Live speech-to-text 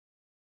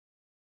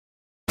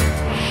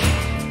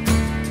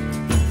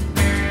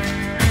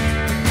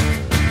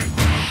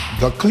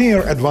The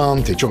clear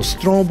advantage of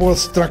straw-board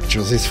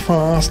structures is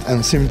fast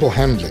and simple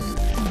handling.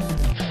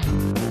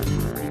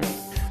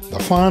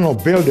 The final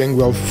building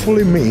will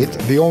fully meet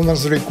the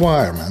owner's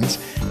requirements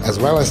as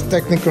well as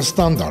technical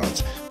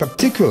standards,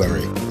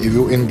 particularly if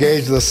you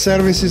engage the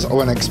services of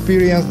an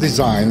experienced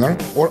designer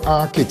or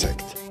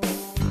architect.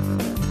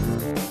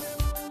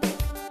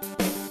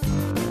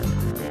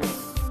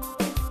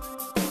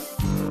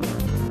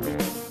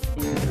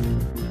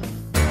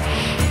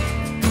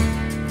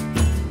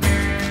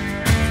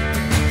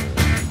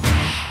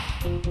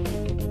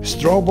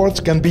 Straw-boards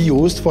can be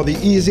used for the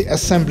easy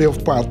assembly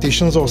of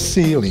partitions or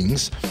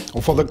ceilings,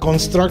 or for the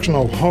construction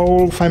of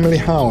whole family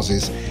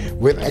houses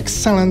with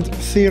excellent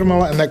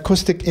thermal and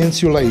acoustic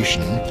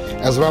insulation,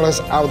 as well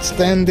as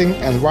outstanding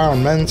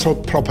environmental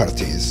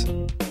properties.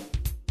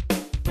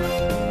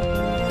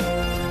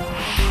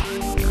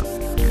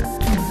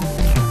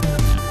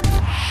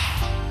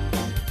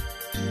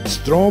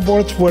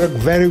 Straw-boards work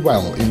very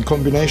well in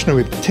combination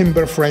with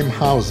timber frame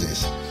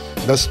houses.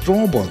 The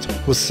straw-boards,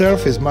 whose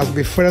surface must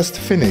be first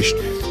finished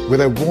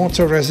with a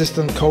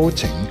water-resistant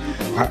coating,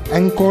 are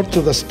anchored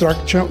to the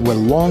structure with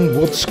long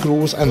wood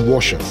screws and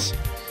washers.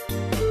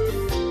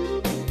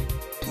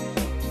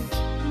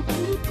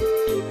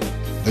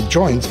 The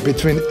joints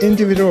between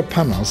individual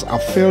panels are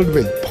filled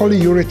with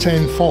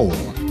polyurethane foam.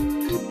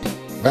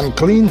 When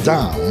cleaned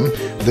down,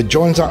 the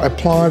joints are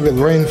applied with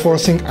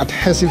reinforcing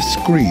adhesive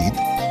screed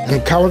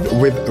and covered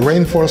with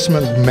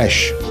reinforcement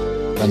mesh.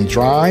 When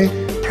dry,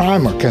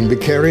 primer can be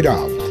carried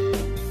out.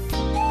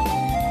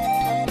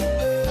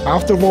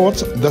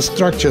 Afterwards, the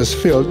structure is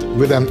filled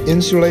with an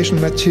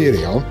insulation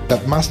material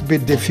that must be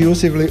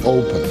diffusively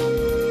open.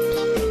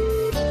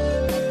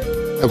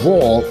 A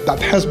wall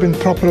that has been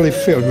properly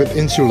filled with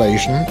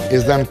insulation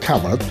is then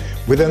covered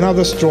with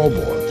another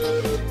straw-board.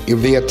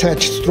 If the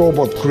attached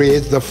straw-board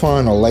creates the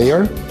final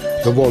layer,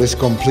 the wall is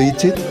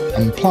completed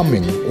and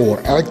plumbing or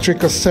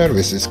electrical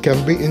services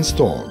can be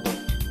installed.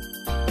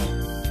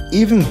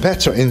 Even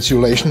better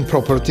insulation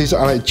properties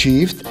are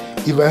achieved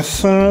if a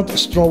third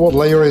straw-board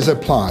layer is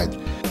applied.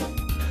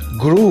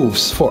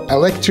 Grooves for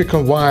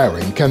electrical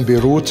wiring can be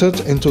routed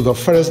into the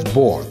first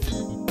board.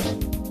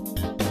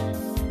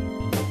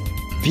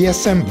 The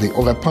assembly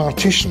of a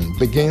partition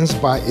begins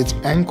by its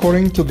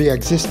anchoring to the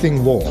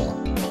existing wall.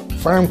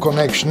 Firm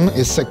connection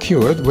is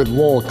secured with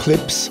wall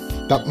clips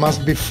that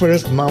must be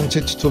first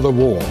mounted to the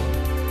wall.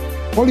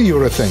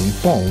 Polyurethane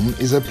foam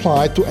is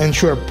applied to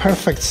ensure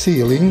perfect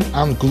sealing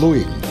and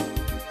gluing.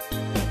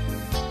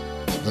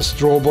 The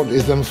straw-board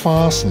is then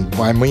fastened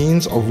by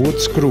means of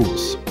wood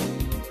screws.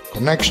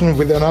 Connection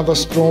with another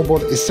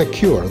straw-board is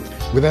secured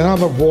with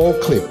another wall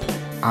clip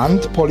and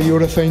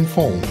polyurethane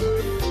foam.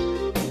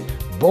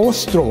 Both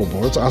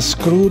straw-boards are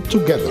screwed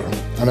together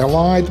and a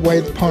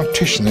lightweight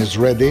partition is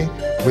ready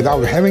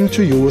without having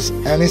to use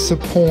any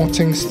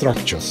supporting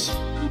structures.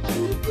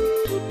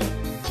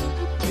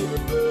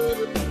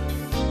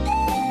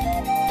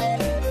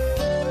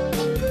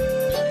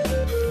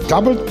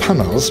 Doubled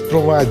panels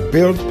provide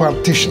built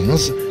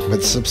partitions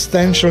with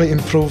substantially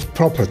improved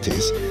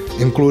properties,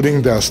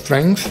 including their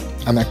strength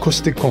and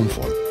acoustic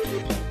comfort.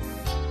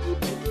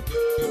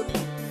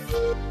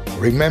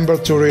 Remember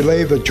to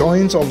relay the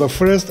joints of the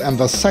first and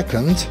the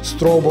second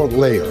straw-board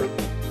layer.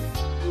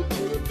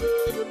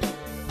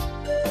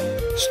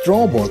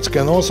 Straw-boards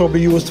can also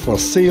be used for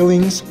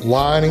ceilings,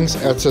 linings,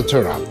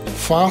 etc.,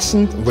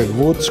 fastened with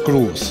wood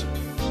screws.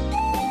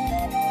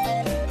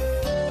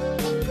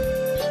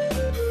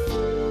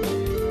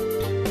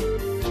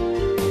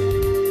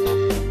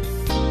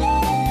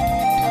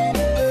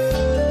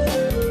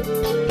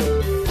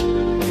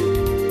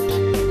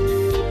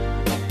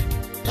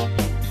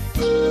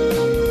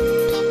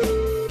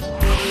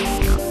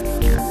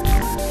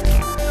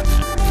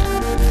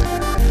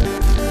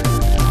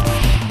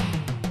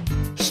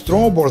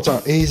 Straw-boards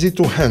are easy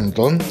to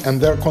handle and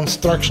their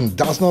construction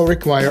does not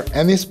require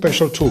any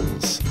special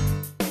tools.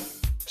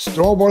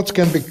 Straw-boards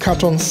can be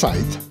cut on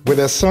site with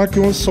a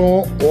circular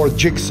saw or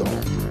jigsaw.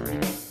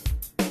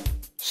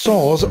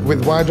 Saws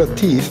with wider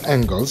teeth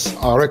angles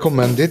are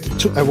recommended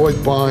to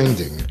avoid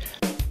binding.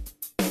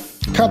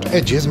 Cut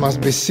edges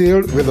must be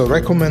sealed with the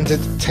recommended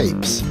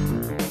tapes.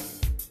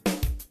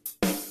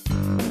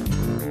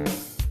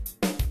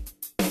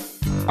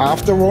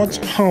 Afterwards,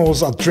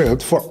 holes are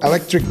drilled for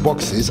electric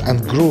boxes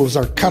and grooves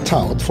are cut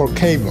out for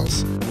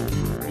cables.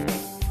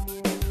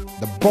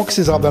 The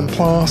boxes are then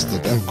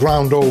plastered and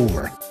ground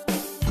over.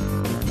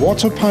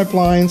 Water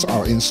pipelines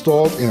are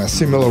installed in a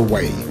similar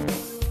way.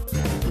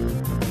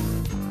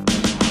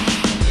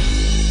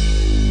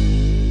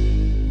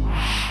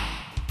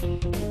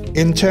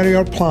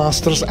 Interior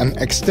plasters and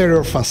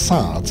exterior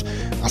facades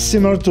are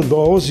similar to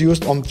those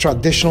used on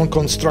traditional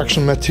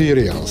construction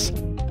materials.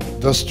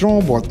 The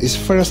straw-board is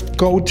first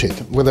coated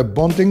with a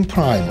bonding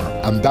primer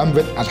and then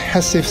with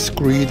adhesive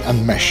screed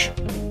and mesh.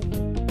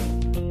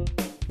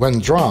 When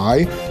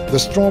dry, the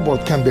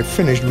straw-board can be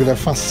finished with a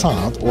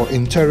facade or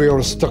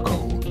interior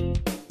stucco.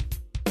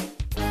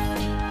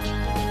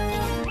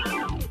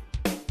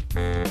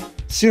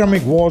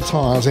 Ceramic wall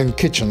tiles in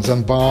kitchens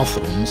and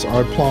bathrooms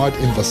are applied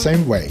in the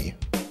same way.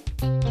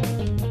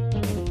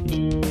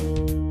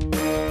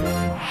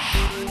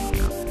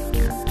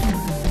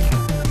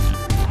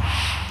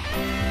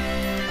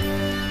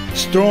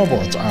 Straw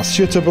boards are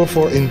suitable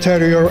for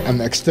interior and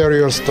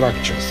exterior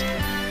structures.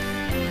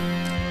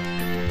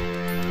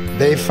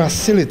 They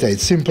facilitate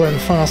simple and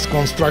fast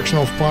construction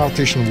of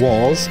partition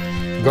walls,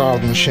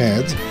 garden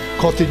sheds,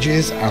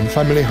 cottages and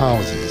family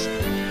houses.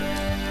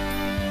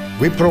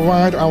 We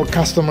provide our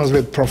customers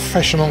with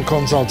professional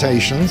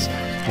consultations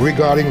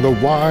regarding the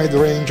wide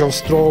range of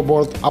straw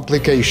board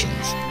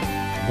applications.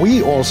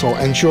 We also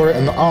ensure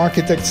an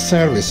architect's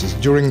services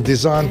during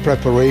design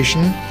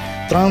preparation,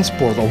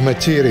 transport of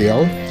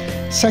material,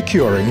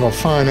 securing of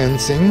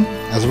financing,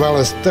 as well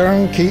as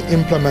turnkey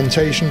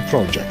implementation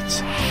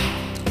projects.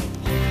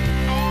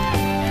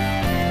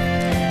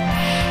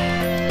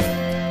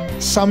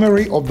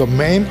 Summary of the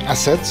main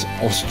assets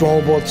of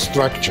straw board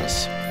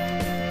structures.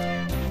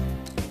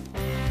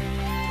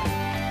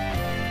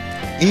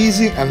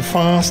 Easy and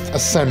fast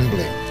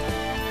assembly.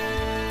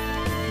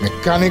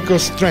 Mechanical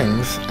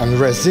strength and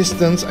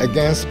resistance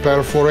against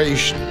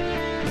perforation.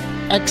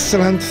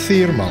 Excellent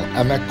thermal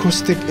and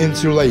acoustic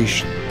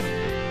insulation.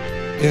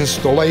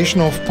 Installation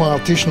of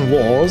partition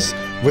walls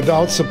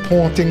without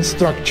supporting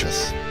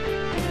structures.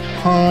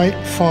 High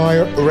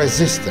fire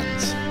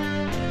resistance.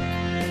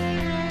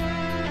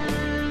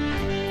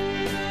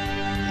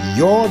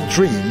 Your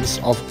dreams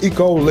of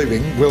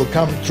eco-living will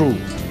come true.